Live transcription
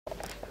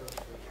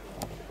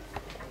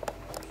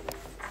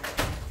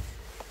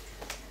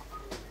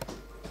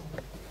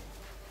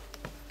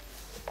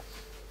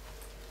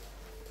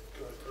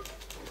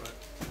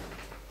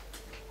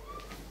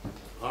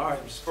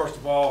first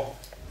of all,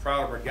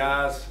 proud of our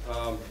guys,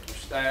 our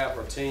staff,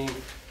 our team.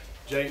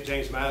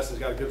 James Madison's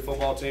got a good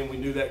football team. We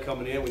knew that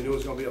coming in. We knew it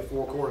was going to be a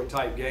four-quarter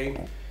type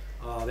game.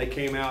 They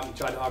came out and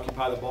tried to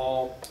occupy the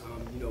ball,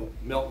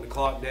 melting the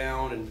clock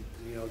down and,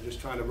 just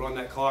trying to run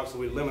that clock so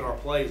we limit our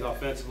plays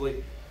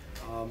offensively.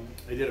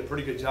 They did a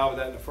pretty good job of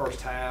that in the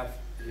first half,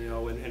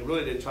 and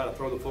really didn't try to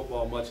throw the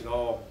football much at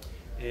all.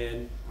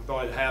 And I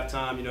thought at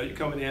halftime, you're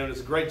coming in, and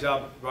it's a great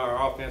job by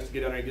our offense to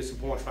get down there and get some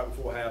points right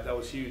before half. That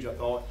was huge, I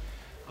thought.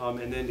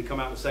 And then to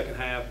come out in the second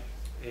half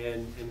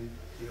and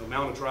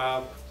mount a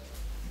drive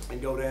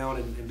and go down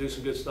and do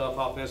some good stuff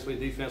offensively,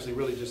 defensively,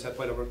 really just had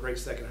played a great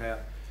second half.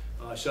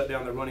 Shut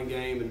down their running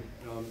game and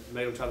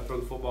made them try to throw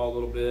the football a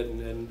little bit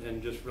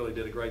and just really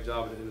did a great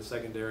job in the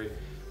secondary,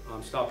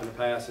 stopping the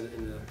pass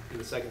in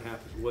the second half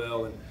as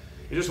well. And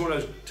it's just one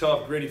of those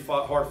tough, gritty,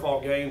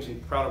 hard-fought games,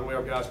 and proud of the way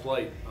our guys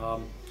played.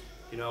 And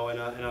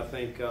I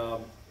think,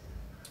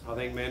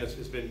 man, it's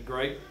been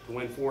great to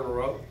win 4 in a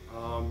row,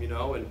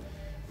 and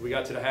we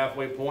got to the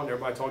halfway point.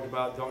 Everybody talked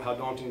about how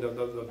daunting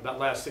the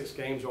last 6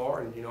 games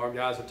are, and our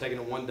guys have taken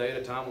it one day at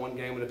a time, one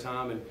game at a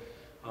time,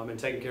 and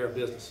taking care of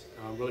business.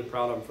 I'm really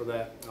proud of them for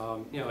that.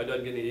 It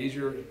doesn't get any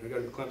easier. We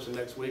go to Clemson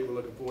next week. We're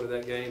looking forward to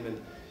that game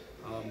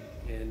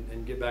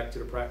and get back to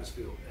the practice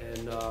field.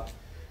 And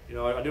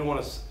I do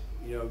want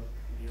to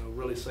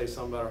really say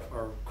something about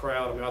our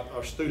crowd. I mean,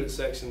 our student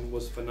section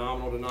was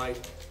phenomenal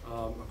tonight.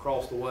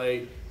 Across the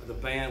way, the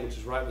band, which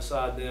is right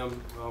beside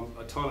them,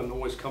 a ton of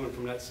noise coming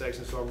from that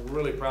section. So I'm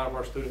really proud of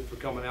our students for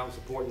coming out and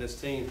supporting this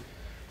team.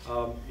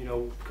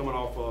 Coming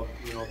off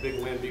a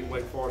big win, beating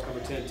Wake Forest,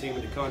 number 10 team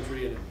in the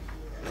country, and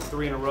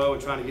 3 in a row,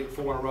 and trying to get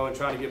 4 in a row, and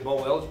trying to get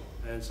bowl eligible.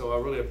 And so I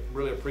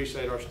really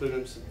appreciate our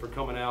students for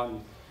coming out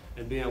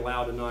and being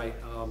loud tonight.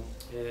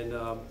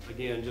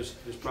 Again,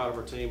 just proud of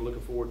our team.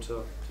 Looking forward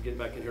to getting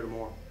back in here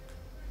tomorrow.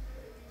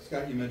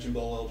 Scott, you mentioned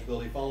bowl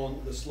eligibility.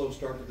 Following the slow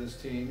start to this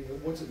team,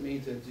 what's it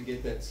mean to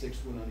get that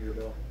 6th win under your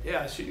belt?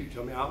 Yeah, it's huge.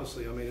 I mean,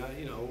 obviously,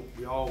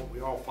 we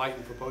all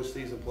fighting for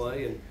postseason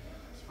play, and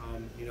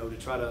to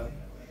try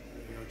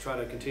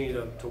to continue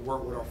to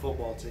work with our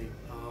football team.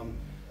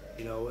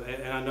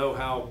 And I know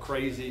how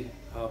crazy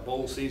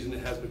bowl season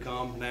it has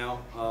become now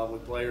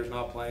with players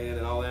not playing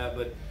and all that,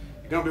 but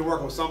you're going to be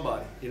working with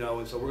somebody,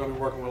 and so we're going to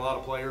be working with a lot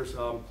of players.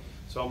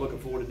 So I'm looking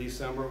forward to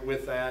December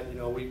with that.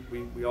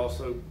 We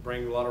also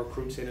bring a lot of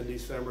recruits in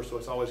December, so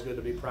it's always good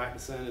to be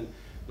practicing and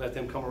let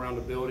them come around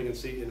the building and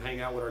see and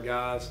hang out with our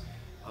guys.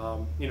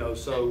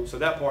 So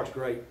that part's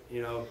great.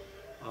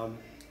 But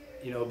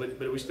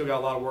we still got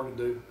a lot of work to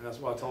do. And that's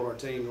why I told our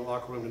team in the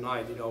locker room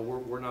tonight.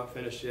 We're not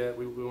finished yet.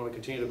 We want to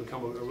continue to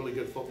become a really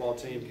good football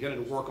team.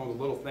 Continue to work on the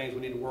little things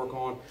we need to work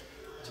on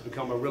to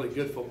become a really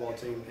good football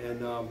team.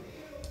 And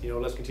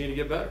let's continue to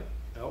get better.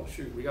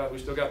 We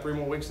still got 3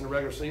 more weeks in the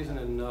regular season,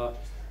 and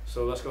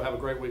so let's go have a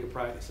great week of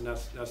practice, and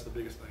that's the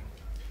biggest thing.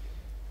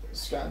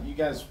 Scott, you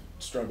guys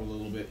struggled a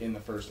little bit in the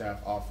first half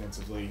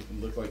offensively.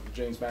 It looked like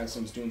James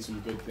Madison's doing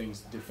some good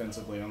things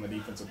defensively on the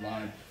defensive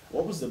line.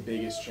 What was the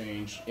biggest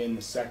change in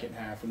the second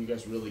half when you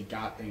guys really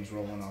got things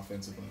rolling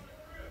offensively?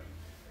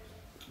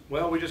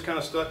 Well, we just kind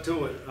of stuck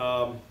to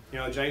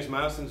it. James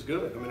Madison's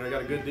good. I mean, they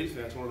got a good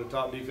defense, one of the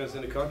top defenses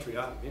in the country.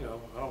 I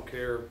don't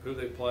care who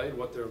they played,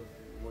 what they're.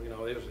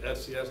 It was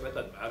FCS, that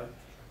doesn't matter.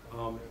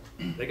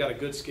 They got a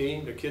good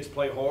scheme. Their kids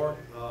play hard.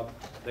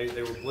 They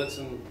were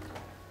blitzing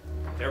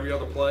every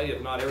other play,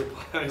 if not every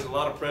play. There's a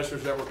lot of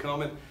pressures that were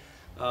coming,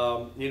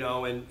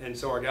 and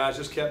so our guys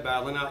just kept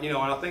battling out. And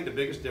I think the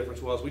biggest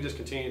difference was we just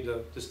continued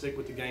to stick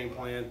with the game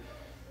plan,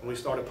 and we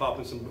started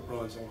popping some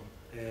runs on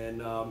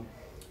them.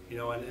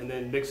 And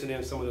then mixing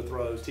in some of the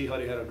throws. T.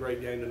 Huddy had a great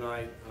game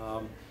tonight.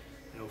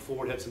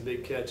 Ford had some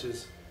big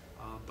catches.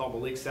 Thought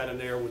Malik sat in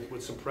there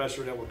with some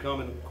pressure that were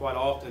coming quite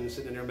often,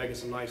 sitting in there making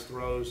some nice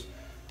throws.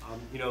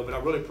 But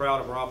I'm really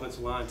proud of our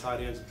offensive line, tight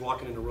ends,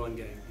 blocking in the run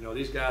game.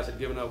 These guys had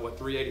given up,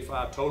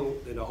 385 total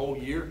in the whole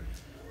year,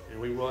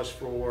 and we rushed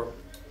for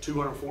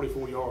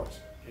 244 yards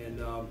and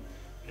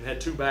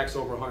had 2 backs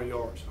over 100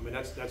 yards. I mean,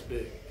 that's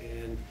big.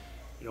 And,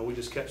 we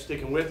just kept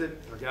sticking with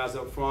it. Our guys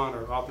up front,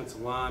 our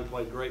offensive line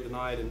played great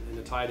tonight, and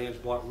the tight ends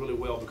blocked really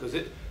well because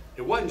it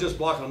wasn't just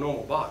blocking a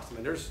normal box. I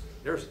mean, there's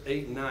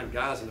 8 and 9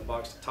 guys in the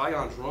box.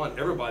 Tyon's run,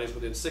 everybody's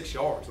within 6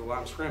 yards of the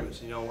line of scrimmage.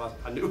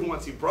 I knew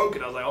once he broke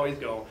it, I was like, oh, he's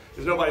gone.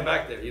 There's nobody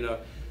back there,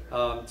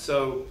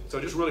 So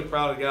just really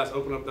proud of the guys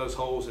opening up those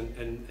holes.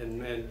 And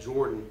man,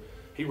 Jordan,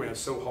 he ran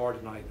so hard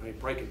tonight. I mean,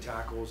 breaking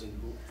tackles and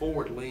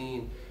forward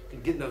lean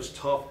and getting those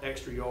tough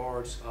extra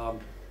yards.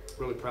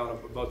 Really proud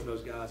of both of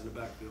those guys in the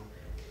backfield.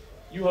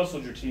 You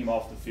hustled your team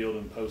off the field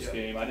in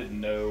postgame. Yeah. I didn't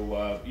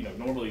know,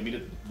 normally you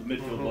meet the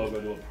midfield logo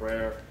to a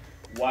prayer.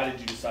 Why did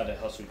you decide to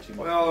hustle your team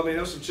off? Well, I mean,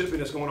 there was some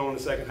chippiness going on in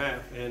the second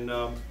half. And,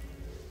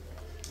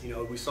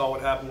 we saw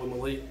what happened with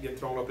Malik getting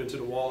thrown up into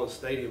the wall of the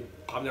stadium.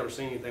 I've never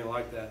seen anything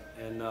like that.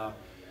 And,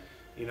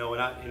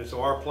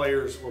 so our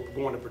players were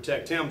going to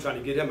protect him, trying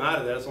to get him out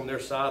of that. It's on their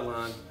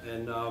sideline.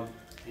 And,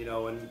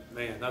 and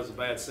man, that was a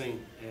bad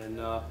scene. And,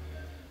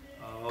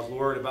 I was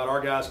worried about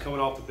our guys coming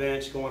off the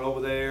bench, going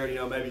over there. You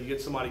know, maybe you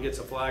get somebody gets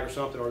a flag or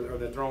something, or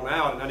they're thrown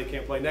out, and now they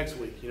can't play next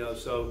week. You know,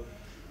 so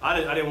I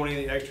didn't want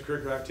any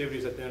extracurricular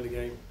activities at the end of the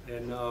game,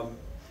 and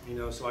you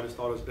know, so I just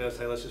thought it was best.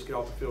 Hey, let's just get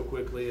off the field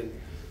quickly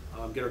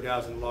and get our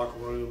guys in the locker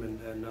room,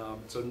 and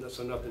so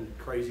nothing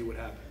crazy would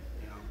happen.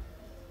 You know.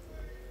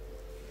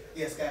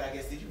 Yeah, Scott, I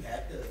guess, did you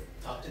have to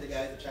talk to the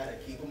guys to try to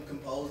keep them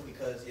composed?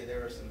 Because, yeah,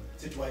 there were some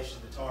situations,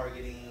 the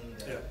targeting,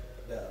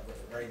 the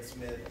Braden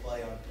Smith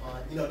play on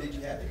punt. You know, did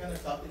you have to kind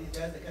of talk to these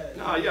guys? To kind of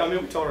No, yeah, I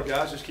mean, we told our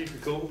guys, just keep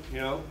it cool, you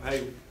know.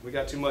 Hey, we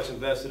got too much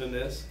invested in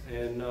this,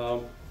 and,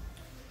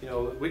 you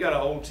know, we got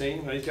an old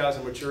team. These guys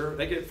are mature.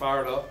 They get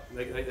fired up,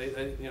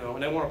 they you know,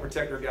 and they want to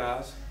protect their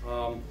guys,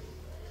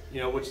 you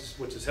know, which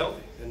is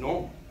healthy and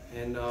normal.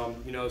 And,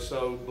 you know,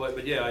 so,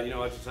 but yeah, you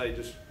know, I just say,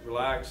 just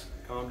relax,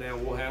 calm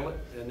down, we'll handle it,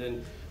 and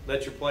then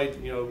let your play,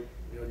 you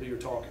know, do your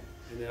talking.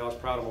 And then I was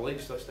proud of Malik,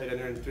 so I stayed in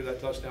there and threw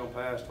that touchdown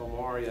pass to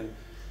Omari, and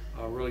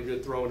a really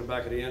good throw in the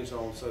back of the end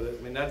zone. So that,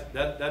 I mean,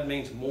 that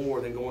means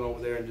more than going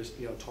over there and just,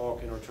 you know,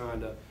 talking or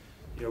trying to,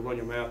 you know, run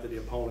your mouth at the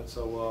opponent.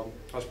 So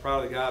I was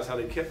proud of the guys, how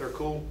they kept their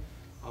cool,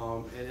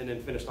 and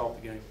then finished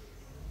off the game.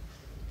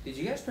 Did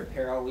you guys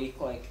prepare all week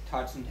like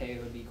Todd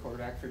Centeio would be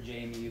quarterback for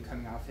JMU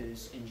coming off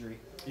his injury?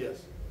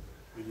 Yes,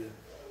 we did.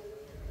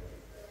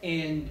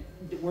 And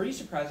were you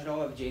surprised at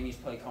all of JMU's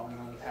play calling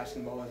on the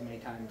passing ball as many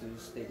times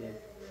as they did?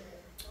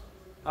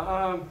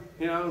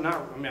 You know,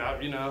 not. I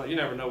mean, you know, you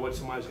never know what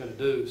somebody's going to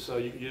do, so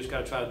you just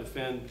got to try to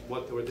defend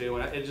what they were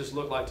doing. It just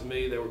looked like to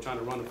me they were trying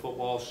to run the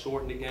football,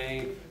 shorten the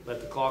game, let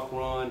the clock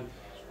run,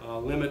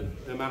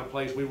 limit the amount of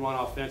plays we run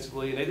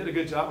offensively, and they did a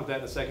good job with that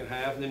in the second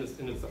half. And then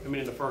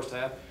in the first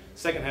half,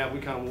 second half we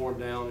kind of wore them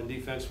down, and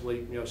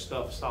defensively, you know,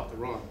 stopped the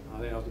run. I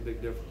think that was the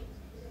big difference.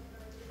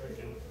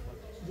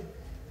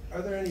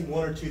 Are there any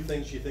one or two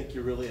things you think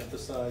you really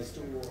emphasized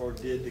or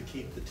did to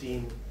keep the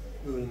team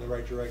moving in the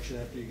right direction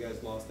after you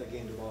guys lost that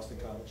game to Boston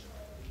College?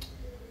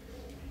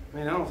 I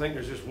mean, I don't think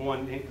there's just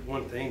one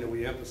thing that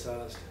we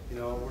emphasized. You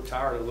know, we're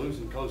tired of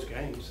losing close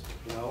games,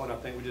 you know, and I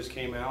think we just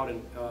came out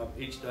and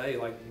each day,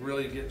 like,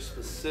 really get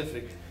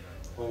specific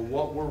on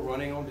what we're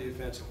running on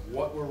defense,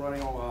 what we're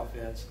running on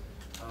offense.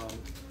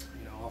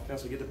 You know,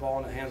 offensively, get the ball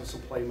in the hands of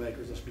some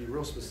playmakers. Let's be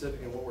real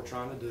specific in what we're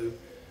trying to do.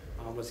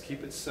 Let's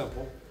keep it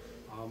simple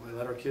and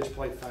let our kids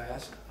play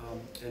fast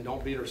and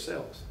don't beat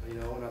ourselves, you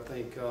know, and I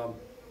think,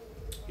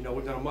 you know,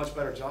 we've done a much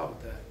better job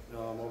with that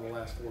over the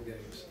last 4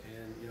 games.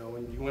 And, you know,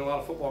 and you win a lot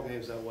of football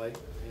games that way.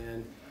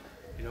 And,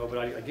 you know, but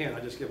I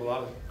just give a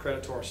lot of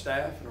credit to our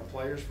staff and our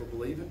players for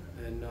believing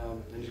and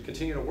just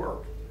continue to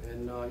work.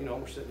 And, you know,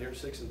 we're sitting here at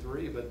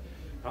 6-3, but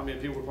how many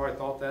people probably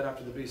thought that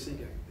after the BC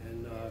game?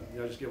 And, you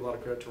know, just give a lot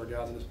of credit to our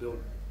guys in this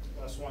building.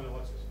 Last one,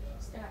 Alexis.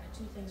 Scott,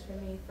 2 things for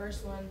me.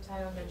 First one,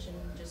 Tyler mentioned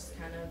just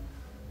kind of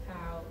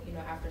how, you know,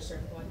 after a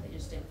certain point, they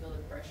just didn't feel the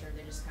pressure.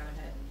 They just kind of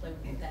had played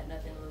with that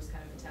nothing to lose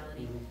kind of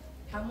mentality.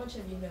 How much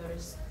have you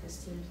noticed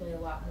this team play a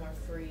lot more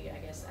free, I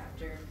guess,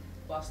 after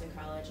Boston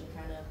College and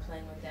kind of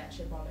playing with that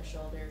chip on their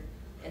shoulder?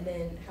 And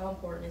then how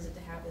important is it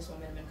to have this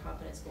momentum and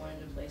confidence going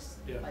into a place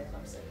like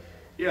Clemson?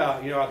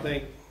 Yeah, you know, I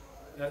think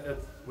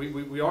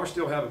we are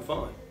still having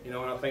fun, you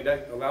know, and I think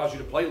that allows you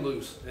to play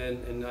loose,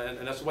 and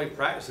that's the way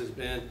practice has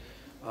been,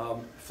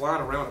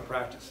 flying around at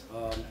practice,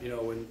 you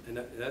know, and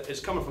that it's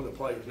coming from the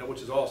players, you know,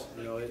 which is awesome,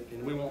 you know,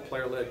 and we want a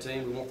player-led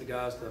team. We want the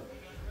guys to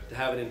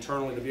have it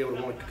internally, to be able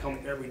to want to come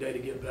every day to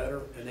get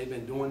better, and they've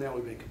been doing that.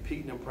 We've been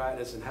competing in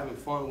practice and having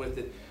fun with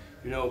it,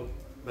 you know,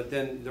 but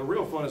then the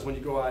real fun is when you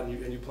go out and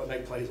you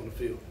make plays on the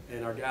field,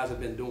 and our guys have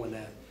been doing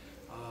that,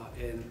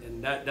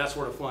 and that's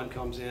where the fun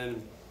comes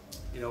in.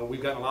 You know,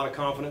 we've gotten a lot of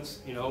confidence,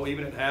 you know,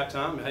 even at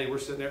halftime. Hey, we're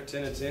sitting there at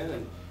 10-10,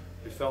 and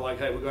we felt like,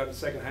 hey, we go out the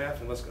second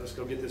half and let's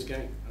go get this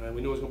game. And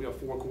we knew it was going to be a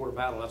 4-quarter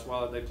battle. That's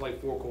why they played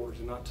 4 quarters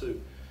and not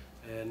 2.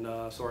 And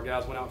so our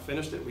guys went out and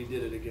finished it. We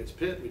did it against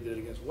Pitt. We did it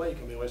against Wake.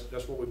 I mean,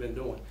 that's what we've been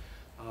doing.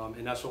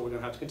 And that's what we're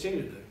going to have to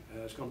continue to do.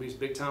 It's going to be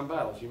big time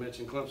battles. You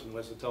mentioned Clemson.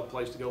 That's a tough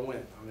place to go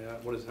win. I mean,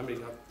 how many?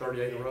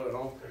 38 in a row at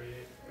home.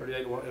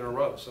 38 in a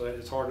row. So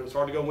it's hard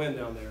to go win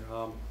down there.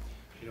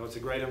 You know, it's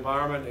a great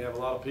environment. They have a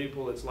lot of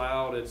people. It's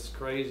loud. It's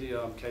crazy.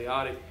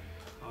 Chaotic.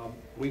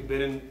 We've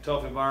been in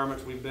tough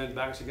environments. We've been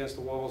backs against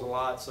the walls a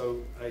lot.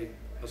 So hey,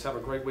 let's have a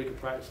great week of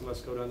practice and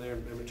let's go down there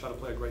and try to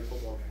play a great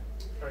football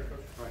game. All right,